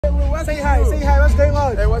Say hi. Say hi. What's going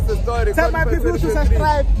on? Hey, what's the story? Tell my people to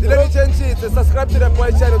subscribe. Let me change it. Subscribe to the boy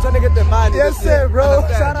channel. Trying to get the money. Yes, sir, bro.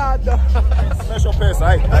 Shout out. Special person.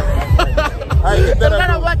 I leave that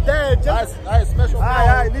alone. What there? Just special.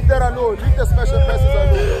 I leave that alone. Leave the special persons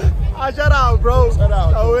alone. Shout out, bro. Shout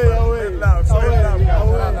out. Away.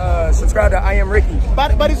 Subscribe to I Am Ricky.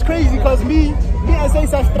 But it's crazy because me I say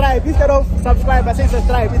subscribe instead of subscribe. I say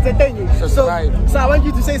subscribe. It's a thing. Subscribe. So I want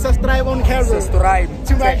you to say subscribe on camera. Subscribe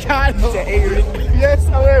to my channel. To A-Reece. Yes,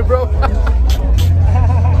 away, bro.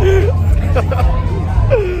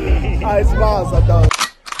 I smiles at that.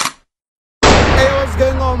 Hey, what's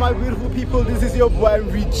going on, my beautiful people? This is your boy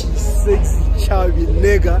Richie, sexy, chubby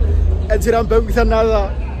nigga, and today I'm back with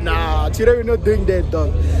another. Nah, today we're not doing that,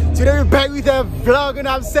 dog. Today we're back with a vlog, and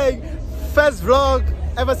I'm saying first vlog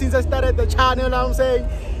ever since I started the channel. And I'm saying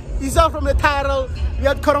you saw from the title, we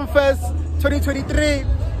had CottonFest 2023.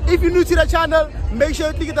 If you're new to the channel, make sure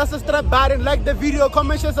you click the subscribe button, like the video,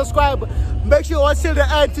 comment, share, subscribe. Make sure you watch till the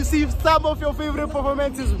end to see some of your favorite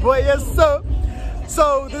performances, boy. Yes, sir.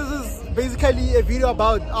 So this is basically a video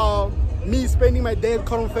about me spending my day at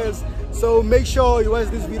CottonFest. So make sure you watch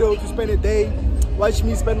this video to spend a day. Watch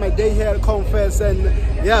me spend my day here at CottonFest, and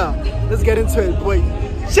yeah, let's get into it, boy.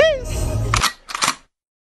 Cheers!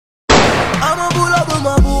 I'm a bull up with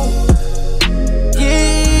my boo.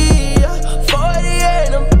 Yeah,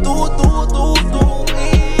 48, I'm do.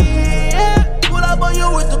 Yeah, pull up on you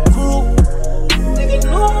with the crew. Nigga,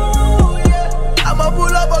 no, yeah. I'm a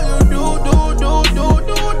pull up on you, do.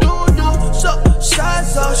 So,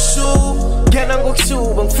 size or shoe. Can I go to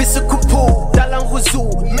a physical pool? Dalang Huzu,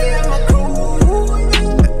 me and my crew.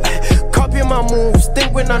 Copy my moves,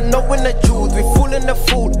 think when I know when the truth. We full in the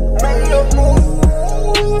food. Make your move.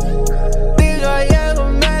 Think I am a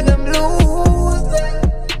make them lose.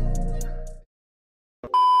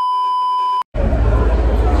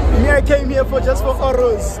 Me, I came here just for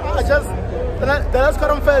oros. The last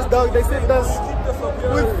CottonFest, dog, they said us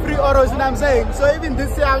with free oros, you know what I'm saying? So even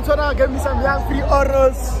this year, I'm trying to get me some young free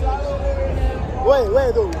oros.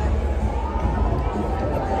 Wait though.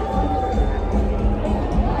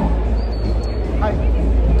 Hi,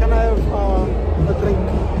 can I have a drink?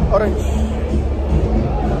 Orange.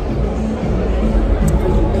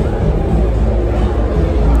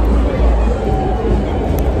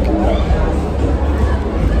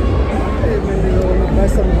 Hey man, you want to buy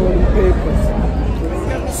some golden papers?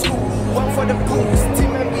 One for the booze,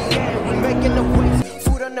 team and me, we're making the way.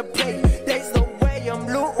 Food on the plate, there's no way I'm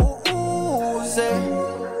losing.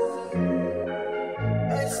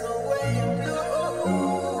 There's no way I'm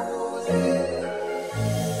losing.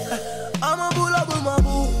 I'm a bull up with my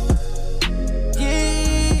boo.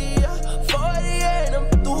 Yeah, 48, I'm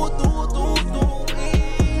do.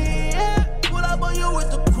 Yeah, pull up on you with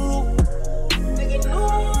the crew. Nigga, no,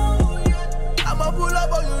 yeah. I'm a pull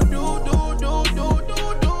up on you, do.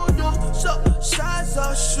 So, size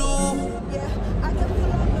or shoe.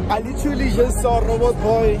 I literally just saw Robot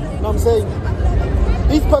Boy, you know what I'm saying?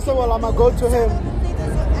 If possible, I'm gonna go to him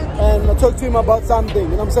and talk to him about something, you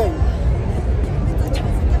know what I'm saying?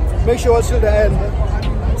 Make sure you watch till the end.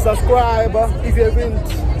 Subscribe if you haven't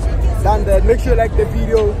done that. Make sure you like the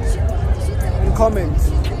video and comment.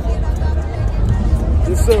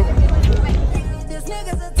 Yes, sir.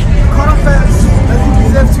 CottonFest as you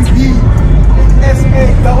deserve to be in SA.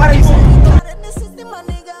 But what are you saying?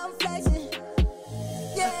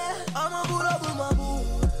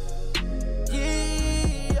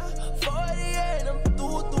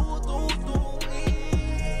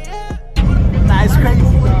 It's crazy,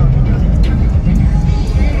 dog.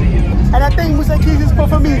 And I think Musa Keys is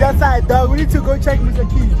for me that side, dog. We need to go check Musa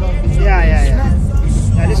Keys, dog.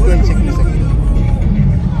 Yeah, let's go and check Musa Keys.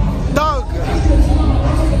 Dog,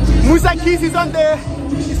 Musa Keys is on the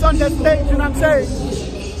stage, you know what I'm saying?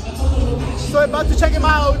 So about to check him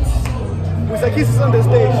out. Musa Keys is on the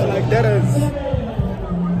stage, like that is.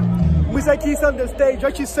 Musa Keys on the stage,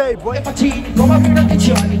 what you say, boy?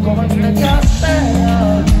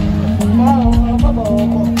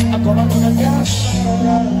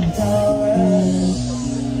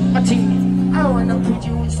 I wanna put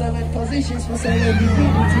you in 7 positions for 7 beautiful.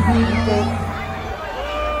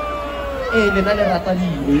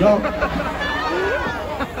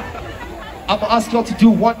 I'm gonna ask y'all to do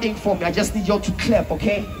one thing for me. I just need y'all to clap,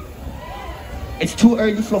 okay? It's too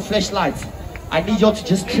early for flashlights. I need y'all to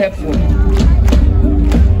just clap for me.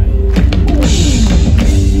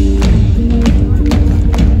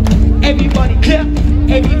 Everybody clap,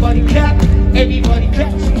 everybody clap, everybody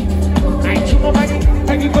clap. I ain't too money,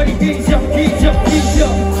 everybody hands up, hands up, hands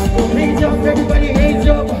up. Hands up, everybody hands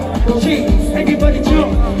up. Everybody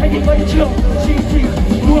jump, everybody jump.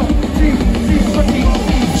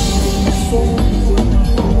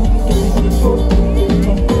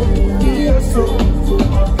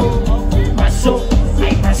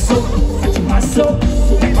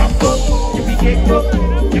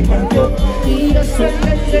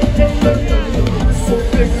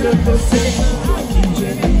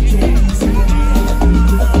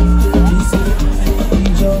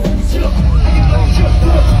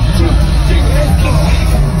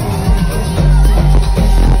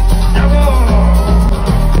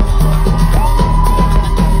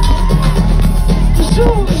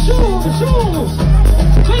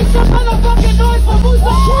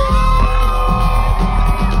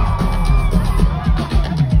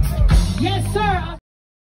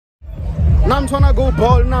 Now I'm trying to go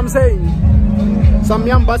ball, you know what I'm saying? Some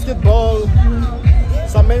young basketball,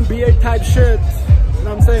 some NBA type shit, you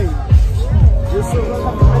know what I'm saying? You're so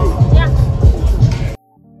welcome. Yeah.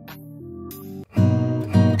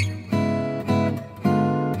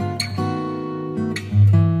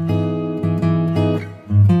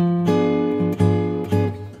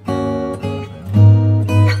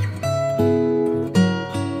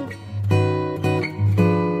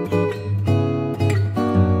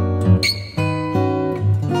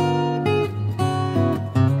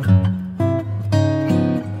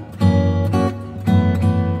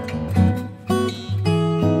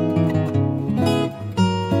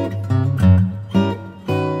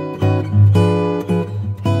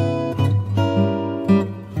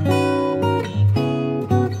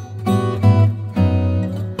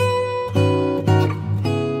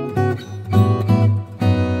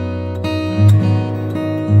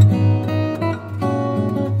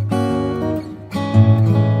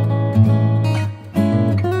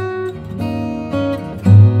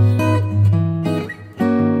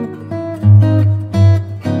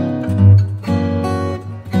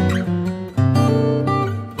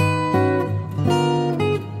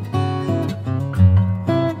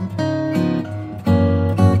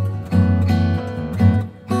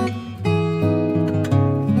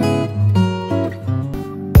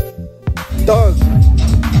 Dog,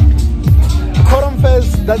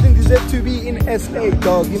 CottonFest doesn't deserve to be in SA,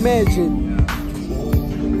 dog. Imagine,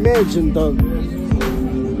 dog.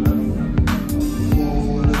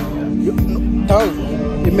 Dog,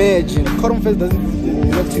 imagine. CottonFest doesn't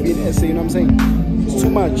deserve to be in SA, you know what I'm saying? It's too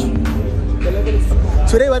much.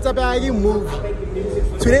 Today, what's up,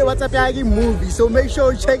 movie. So make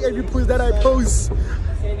sure you check every post that I post.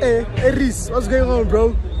 Hey, Reece, what's going on,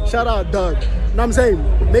 bro? Shout out, dog. You know what I'm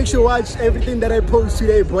saying? Make sure you watch everything that I post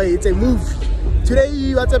today, boy. It's a movie.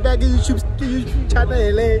 Today, what's up, YouTube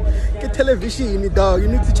channel, get television, dog. You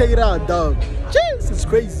need to check it out, dog. Jeez, it's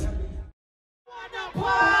crazy.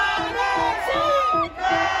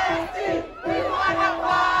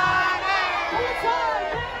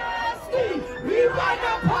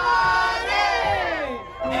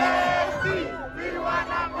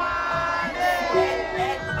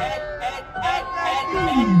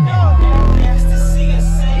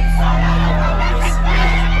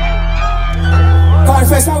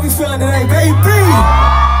 CottonFest, how we feeling today, baby?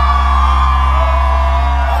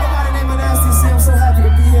 Everybody name my nasty C. I'm so happy to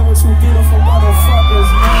be here with you beautiful motherfuckers,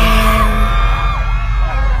 man.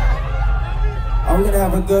 Oh, we're gonna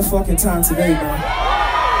have a good fucking time today, man.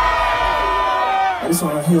 I just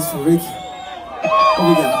want to hear from Ricky. What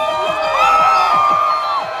we got?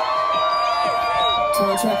 Turn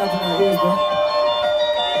the track up in my ears, bro.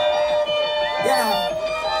 Yeah.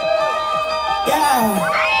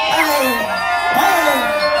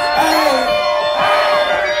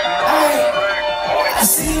 Hey. I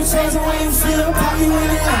see you change the way you feel about me when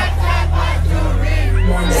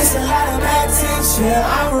it's a lot of bad attention.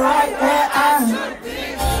 I'm right where I am.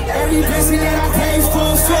 Every blessing that I paid for.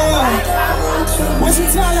 What you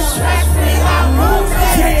tell them?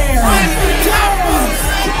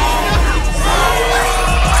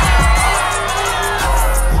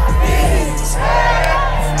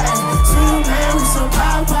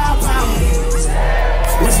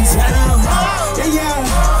 What you tell them?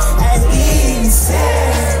 Yeah. As he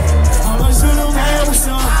said, I'm a Zulu man with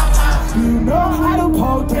some. You know how to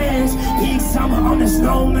pole dance. Heat summer on the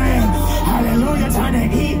snowman. Hallelujah, time to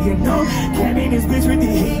eat, you know. Came in this bitch with the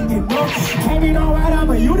heat, you know. Came in alright, I'm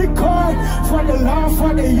a unicorn. For the law,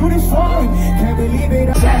 for the uniform. Can't believe it,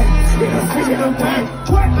 I'm back. In a physical bank.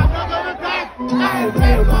 What? I'm not going back. I ain't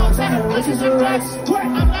paying bombs, I had riches and racks. What?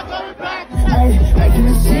 I'm not going back. Hey, making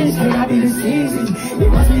the scenes, can I be this easy? It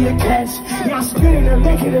must be a catch. Yeah, I'm spinning and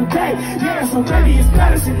making it back. Yeah, so maybe it's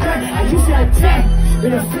better than that. I used to attack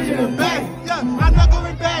in a physical bank. Yeah, I'm not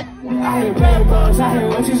going back. I ain't paying bombs, I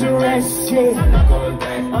had riches and racks. Yeah, I'm not going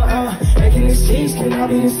back. Making this cheese, can I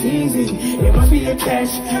be this easy? It must be a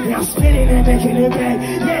catch. Yeah, I'm spinning and making it back.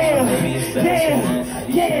 Yeah.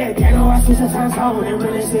 Can't no watch this sometimes I wouldn't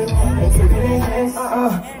really see.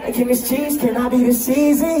 Making this cheese, can I be this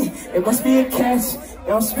easy? It must be a catch.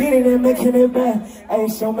 Yeah, I'm spinning and making it back. Hey,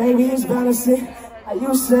 so maybe it's balancing. How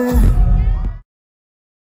you said?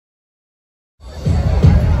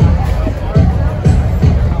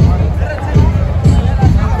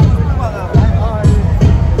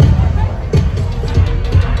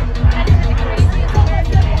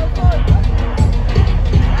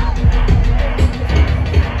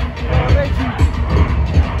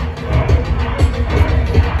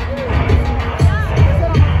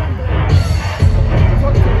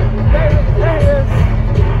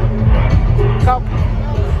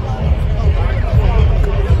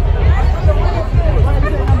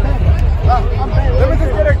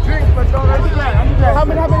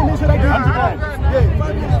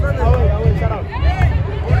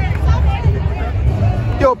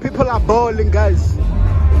 balling, guys.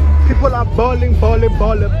 People are balling.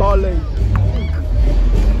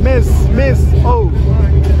 Miss.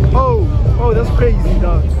 Oh, that's crazy,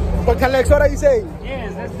 dog. But Alex, what are you saying?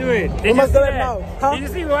 Yes, let's do it. We must do it now. Huh? Did you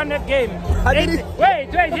see we won that game? Wait,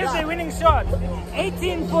 here's the winning shot.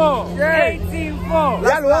 18-4. Yeah. 18-4.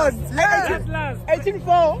 That was. That's last.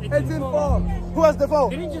 18-4. 18-4. Who was the four?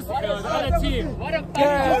 Didn't you see the other team? What a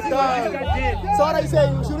Yeah, so what are you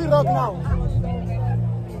saying? Should we rock now?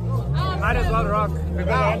 Might as well rock. Let's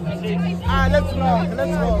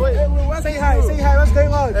rock. Wait, say hi. What's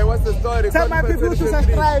going on? Hey, what's the story? Tell my people to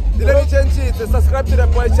subscribe. Let me change it. Subscribe to the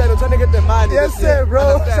boy channel. Trying to get the money. Yes, sir,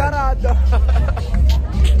 bro. Shout out.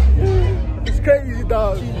 It's crazy,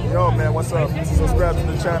 dog. Yo, man, what's up? Subscribe to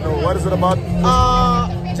the channel. What is it about?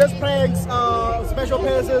 Just pranks, special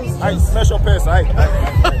passes. Aye, special pass. Aye.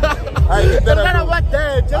 Leave that alone. What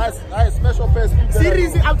that? Just Aye, special pass.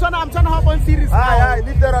 series. I'm trying to hop on series. Aye,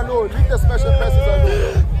 leave that alone. Leave the special passes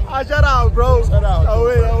alone. Shut out, bro. Shut out.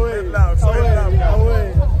 Away.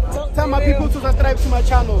 Tell my people to subscribe to my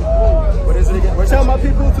channel. What is it again? Tell my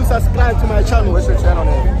people to subscribe to my channel. What's your channel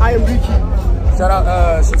name? I am Ricky. Shout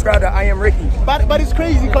out, subscribe to I Am Ricky. But it's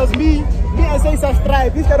crazy because me I say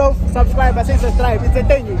subscribe instead of subscribe. I say subscribe. It's a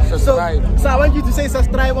thing. Subscribe. So I want you to say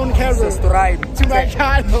subscribe on camera. Subscribe to my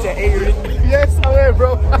channel. To A-Reece. Yes, away,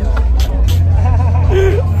 bro.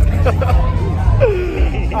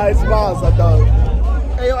 I smiles, dog.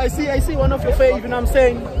 Hey, yo, I see one of your face. You know what I'm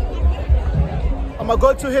saying? I'm gonna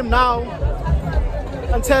go to him now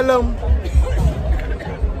and tell him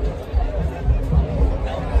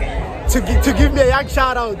to give me a young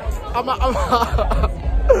shout out. I'm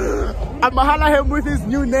gonna holler him with his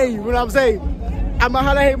new name. You know what I'm saying? I'm gonna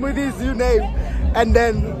holler him with his new name, and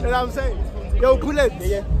then you know what I'm saying? Yo, Bullet.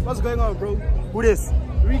 Yeah. What's going on, bro? Who this?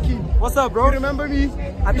 Ricky. What's up, bro? You remember me?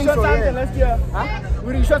 I think shot so, something yeah. last year. Huh?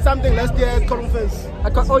 We shot something last year at CottonFest.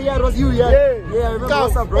 Oh yeah, it was you, yeah. Yeah, I remember. Come,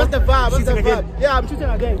 What's up, bro? What's the vibe? What's the Shooting vibe? again. Yeah, I'm shooting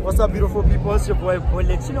again. What's up, beautiful people? It's your boy,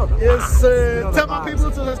 Lecino. Yes, sir. You know Tell the my vibes.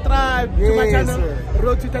 people to subscribe to my Yes, channel. sir.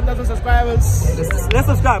 Road to 10,000 subscribers. Let's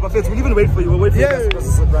subscribe, but we'll even wait for you. We'll wait for you guys to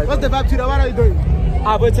subscribe. What's the vibe today? What are you doing?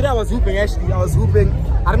 But today I was hooping, actually. I was hooping.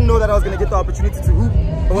 I didn't know that I was going to get the opportunity to hoop.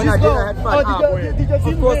 But when I did, I had fun. Oh, did your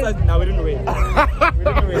team of course, win? no, we didn't win.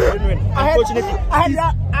 we didn't win. Unfortunately. I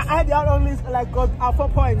had the only like got 4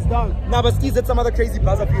 points down. Nah, but Skis did some other crazy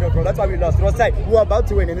buzzer beater, bro. That's why we lost. It was like we were about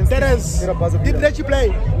to win, and then Skis did a buzzer beater. Did Reggie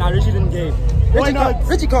play? Nah, Reggie didn't game. Why not?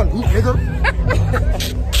 Reggie can't hoop, nigga.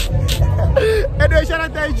 Anyway, shout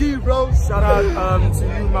out to IG, bro. Shout out to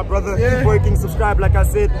you, my brother. Yeah. Keep working. Subscribe, like I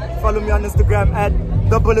said. Follow me on Instagram at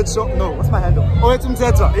The Bullet Show. No, what's my handle?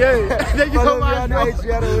 Oetumteta. Yeah. Thank you so much, bro. IG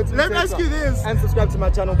at Oetumteta. Let me ask you this. And subscribe to my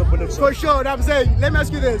channel, The Bullet Show. For sure, what I'm saying. Let me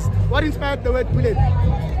ask you this. What inspired the word bullet?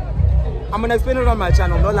 I'm gonna explain it on my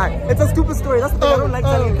channel, no lie. It's a stupid story. That's the thing. I don't like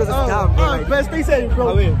telling it because it's down. Bro, like, best thing saying,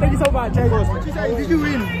 bro. Thank you so much. What you saying? Did you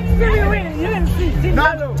win? Did you win? You didn't see. No,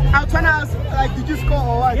 I'm trying to ask, like, did you score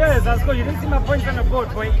or what? Yes, I scored. You didn't see my points on the board,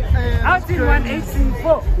 boy. Our team won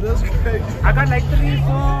 18-4. That's crazy. I got like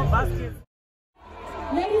 3-4 baskets.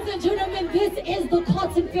 Ladies and gentlemen, this is the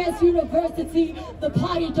CottonFest University. The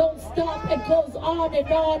party don't stop, it goes on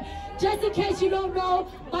and on. Just in case you don't know,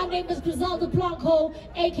 my name is Griselda Blanco,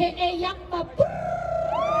 aka Young Mama.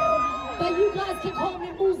 But you guys can call me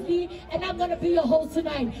Moosey, and I'm gonna be your host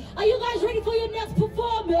tonight. Are you guys ready for your next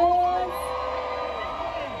performance?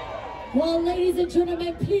 Well, ladies and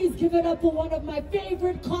gentlemen, please give it up for one of my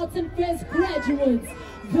favorite CottonFest graduates,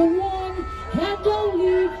 the one and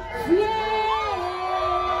only Flair.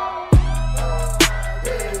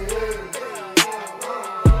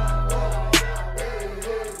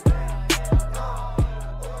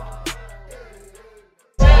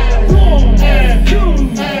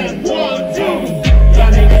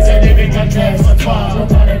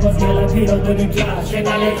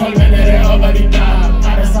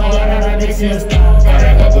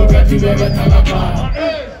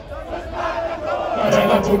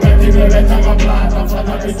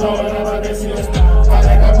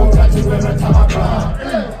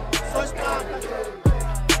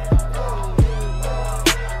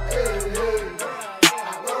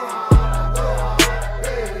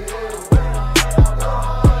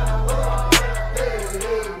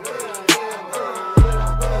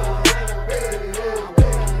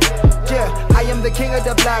 I am the king of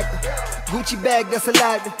the block. Gucci bag, that's a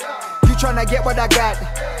lot. You tryna get what I got.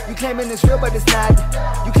 You claiming it's real, but it's not.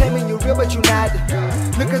 You claiming you're real, but you not.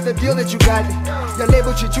 Look at the deal that you got. Your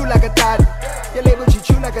label treat you like a thot. Your label treat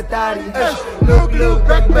you like a thotty. Look,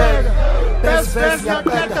 back. Best vest, ya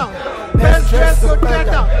better. Best dress, so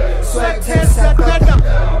better. Sweat test, ya better.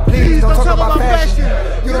 Please don't talk about fashion.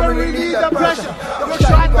 You don't really need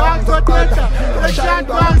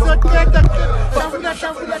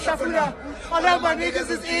Shafuna. All of my niggas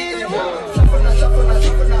is eating.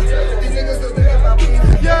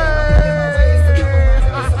 Yeah.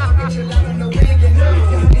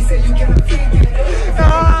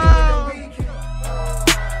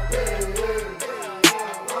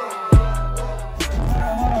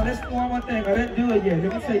 One more thing, I didn't do it yet.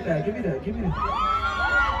 Let me take that. Give me that. Give me that.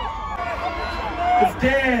 It's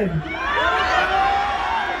dead.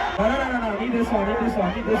 No. Need this one.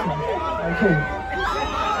 Okay.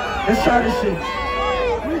 Let's try this shit.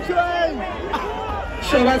 Retrain.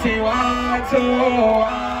 Show my team 1, 2,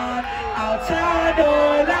 1. Outside the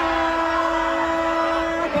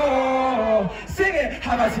lago. Sing it.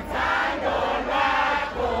 How about you?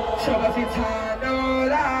 Show my team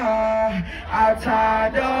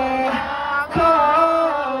outside the cold.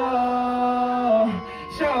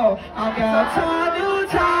 Show I'm gonna turn you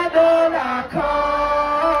tied on that cold.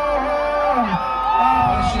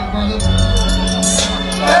 Oh shit, brother.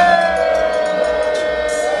 Hey,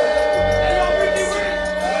 yo, Ricky.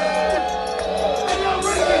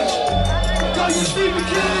 Yo, you see me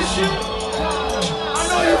killing this shit? I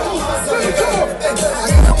know you fools.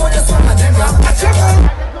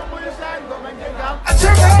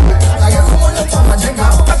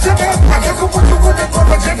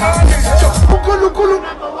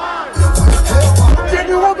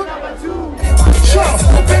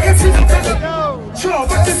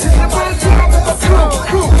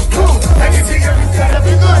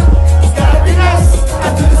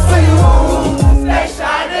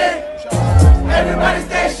 Everybody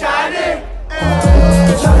stay shining.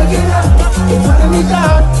 Try to get up, you're turning me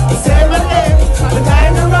down. Say my name, the guy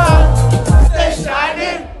in the rock. Stay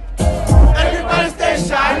shining. Everybody stay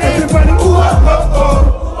shining. Everybody ooh oh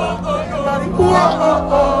oh. Everybody ooh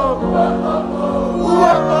oh oh. Ooh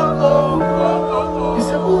oh oh. You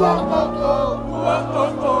said ooh oh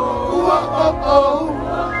oh. Ooh oh oh.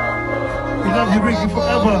 We love you, Ricky,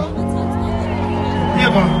 forever.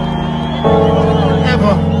 Never.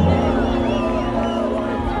 Ever.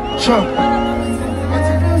 Sure.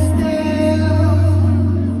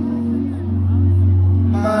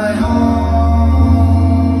 My home.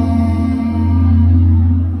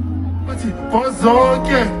 What's it?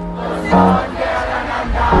 Bozoke.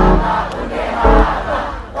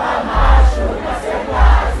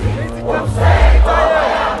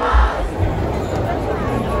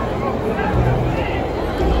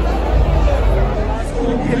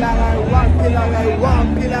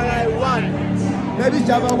 Pillar I want. Maybe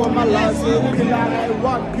Java want my last name. Pillar I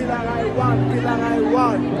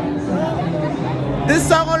want. This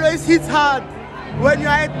song always hits hard when you're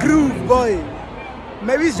at groove, boy.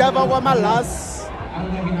 Maybe Java want my last.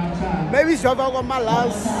 Maybe Java want my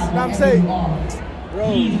last. You know what I'm saying? Bro.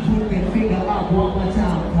 Please put the finger up one more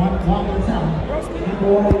time. One more time.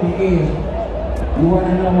 Go in the air. You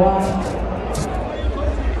wanna know why?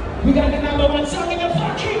 We got the #1 song in the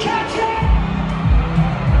fucking country.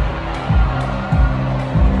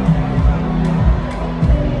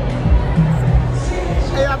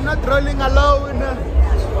 Hey, I'm not rolling alone.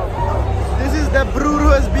 This is the brewer who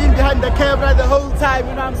has been behind the camera the whole time,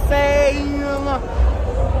 you know what I'm saying?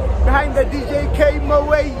 Behind the DJ came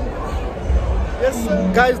away. Yes,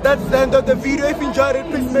 sir. Guys, that's the end of the video. If you enjoyed it,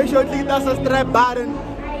 please make sure to hit that subscribe button.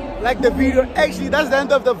 Like the video. Actually, that's the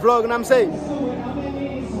end of the vlog, you know what I'm saying?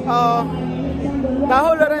 The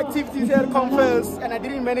whole lot of activities here at CottonFest, and I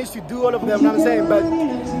didn't manage to do all of them, you know what I'm saying? But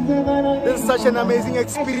this is such an amazing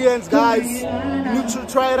experience, guys. You need to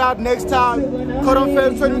try it out next time.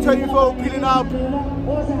 CottonFest 2024 peeling up.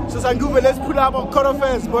 So Sanguve, let's pull up on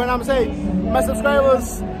CottonFest, boy, you know what I'm saying? My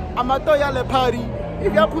subscribers, I'm at the party.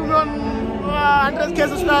 If you put me on 100k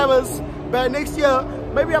subscribers by next year,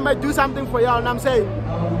 maybe I might do something for y'all, you know what I'm saying?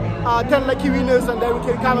 10 lucky winners, and then we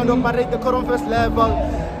can come and operate the CottonFest level.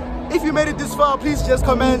 If you made it this far, please just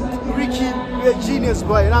comment, Ricky, you're a genius,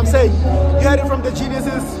 boy. You know what I'm saying? You heard it from the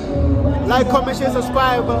geniuses. Like, comment, share,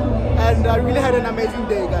 subscribe. And I really had an amazing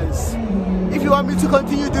day, guys. If you want me to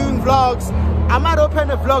continue doing vlogs, I might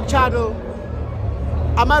open a vlog channel.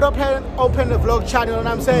 You know what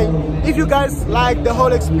I'm saying? If you guys like the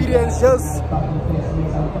whole experience, just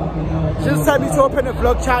tell me to open a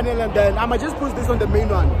vlog channel, and then I might just put this on the main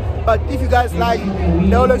one. But if you guys like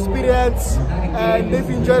the whole experience, and if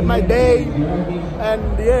you enjoyed my day, and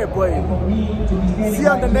yeah, boy, see you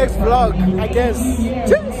on the next vlog, I guess.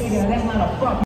 Cheers.